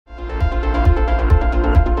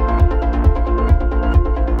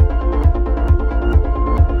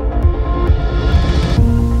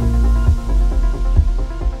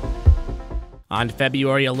On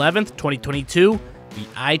February 11th, 2022, the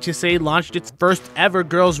IHSA launched its first ever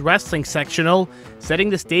girls wrestling sectional, setting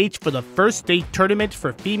the stage for the first state tournament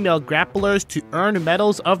for female grapplers to earn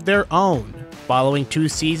medals of their own. Following 2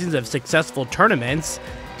 seasons of successful tournaments,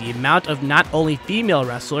 the amount of not only female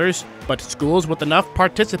wrestlers, but schools with enough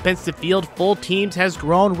participants to field full teams has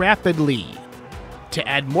grown rapidly. To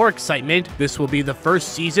add more excitement, this will be the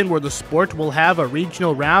first season where the sport will have a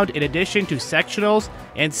regional round in addition to sectionals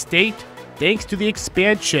and state, thanks to the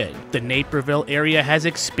expansion. The Naperville area has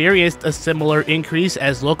experienced a similar increase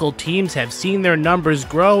as local teams have seen their numbers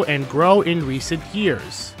grow and grow in recent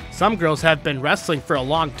years. Some girls have been wrestling for a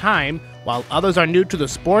long time, while others are new to the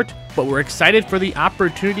sport, but we're excited for the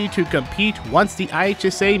opportunity to compete once the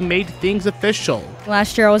IHSA made things official.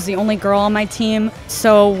 Last year I was the only girl on my team,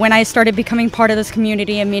 so when I started becoming part of this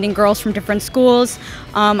community and meeting girls from different schools,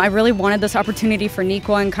 I really wanted this opportunity for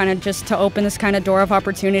Neuqua and kind of just to open this kind of door of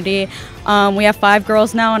opportunity. We have 5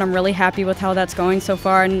 girls now and I'm really happy with how that's going so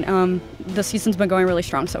far, and the season's been going really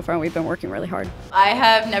strong so far and we've been working really hard. I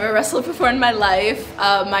have never wrestled before in my life.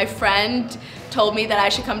 My friend told me that I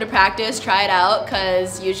should come to practice, try it out,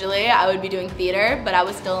 because usually I would be doing theater, but I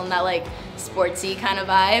was still in that like sportsy kind of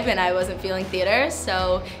vibe and I wasn't feeling theater,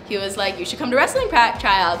 so he was like, you should come to wrestling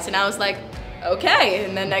tryouts, and I was like, okay,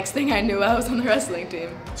 and then next thing I knew I was on the wrestling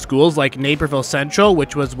team. Schools like Naperville Central,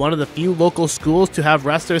 which was one of the few local schools to have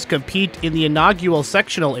wrestlers compete in the inaugural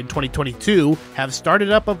sectional in 2022, have started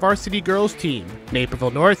up a varsity girls team.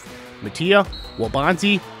 Naperville North, Metea,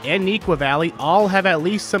 Waubonsie, and Neuqua Valley all have at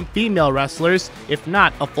least some female wrestlers, if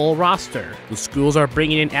not a full roster. The schools are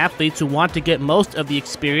bringing in athletes who want to get most of the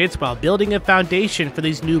experience while building a foundation for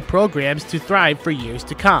these new programs to thrive for years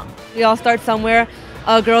to come. We all start somewhere.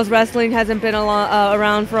 Girls wrestling hasn't been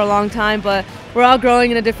around for a long time, but we're all growing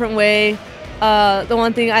in a different way. The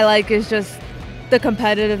one thing I like is just the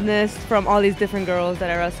competitiveness from all these different girls that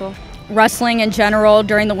I wrestle. Wrestling in general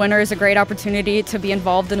during the winter is a great opportunity to be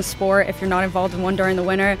involved in a sport if you're not involved in one during the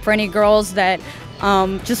winter. For any girls that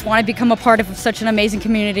just want to become a part of such an amazing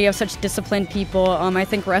community of such disciplined people, I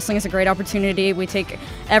think wrestling is a great opportunity. We take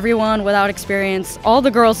everyone without experience. All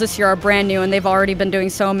the girls this year are brand new and they've already been doing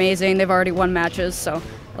so amazing. They've already won matches, so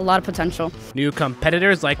a lot of potential. New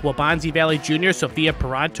competitors like Waubonsie Valley Junior Sofia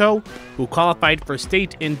Gold, who qualified for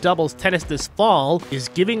state in doubles tennis this fall, is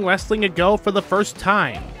giving wrestling a go for the first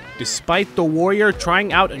time. Despite the warrior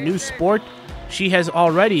trying out a new sport, she has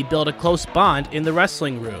already built a close bond in the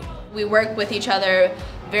wrestling room. We work with each other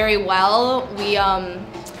very well.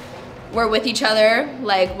 We're with each other,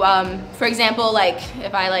 like for example, like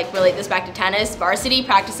if I relate this back to tennis, varsity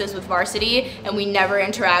practices with varsity and we never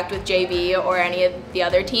interact with JV or any of the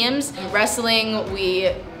other teams. Wrestling,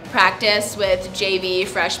 we practice with JV,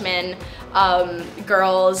 freshmen,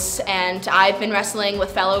 girls, and I've been wrestling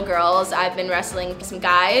with fellow girls. I've been wrestling with some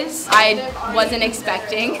guys. I wasn't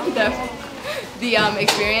expecting the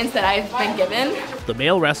experience that I've been given. The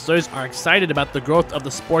male wrestlers are excited about the growth of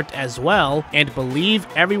the sport as well and believe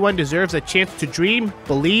everyone deserves a chance to dream,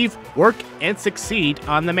 believe, work, and succeed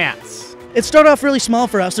on the mats. It started off really small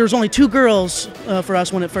for us. There was only 2 girls for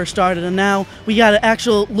us when it first started, and now we got an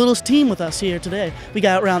actual little team with us here today. We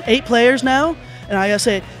got around 8 players now, and I gotta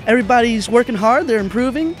say, everybody's working hard, they're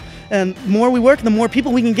improving, and the more we work, the more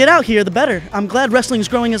people we can get out here, the better. I'm glad wrestling is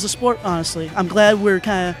growing as a sport, honestly. I'm glad we're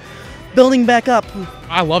kind of building back up.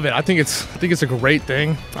 I love it. I think it's a great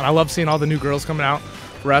thing, and I love seeing all the new girls coming out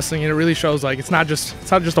wrestling, and it really shows like it's not just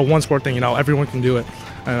a one sport thing, you know, everyone can do it,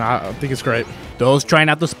 and I think it's great. Those trying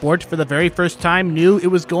out the sport for the very first time knew it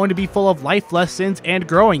was going to be full of life lessons and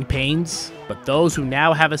growing pains, but those who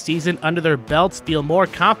now have a season under their belts feel more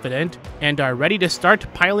confident and are ready to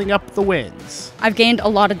start piling up the wins. I've gained a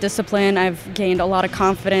lot of discipline, I've gained a lot of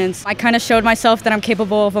confidence. I kind of showed myself that I'm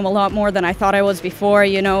capable of them a lot more than I thought I was before.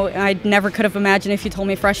 You know, I never could have imagined if you told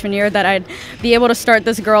me freshman year that I'd be able to start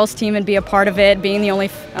this girls team and be a part of it, being the only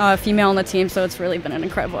female on the team, so it's really been an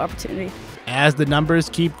incredible opportunity. As the numbers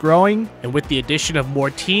keep growing, and with the addition of more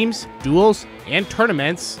teams, duels, and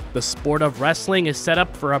tournaments, the sport of wrestling is set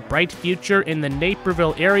up for a bright future in the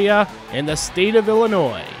Naperville area and the state of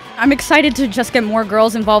Illinois. I'm excited to just get more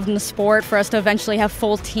girls involved in the sport, for us to eventually have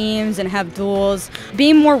full teams and have duels,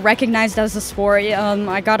 being more recognized as a sport.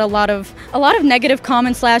 I got a lot of negative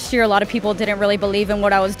comments last year. A lot of people didn't really believe in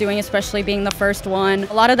what I was doing, especially being the first one.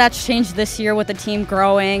 A lot of that's changed this year with the team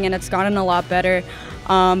growing, and it's gotten a lot better.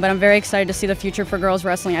 But I'm very excited to see the future for girls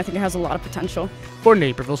wrestling. I think it has a lot of potential. For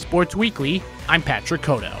Naperville Sports Weekly, I'm Patrick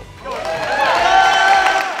Cotto.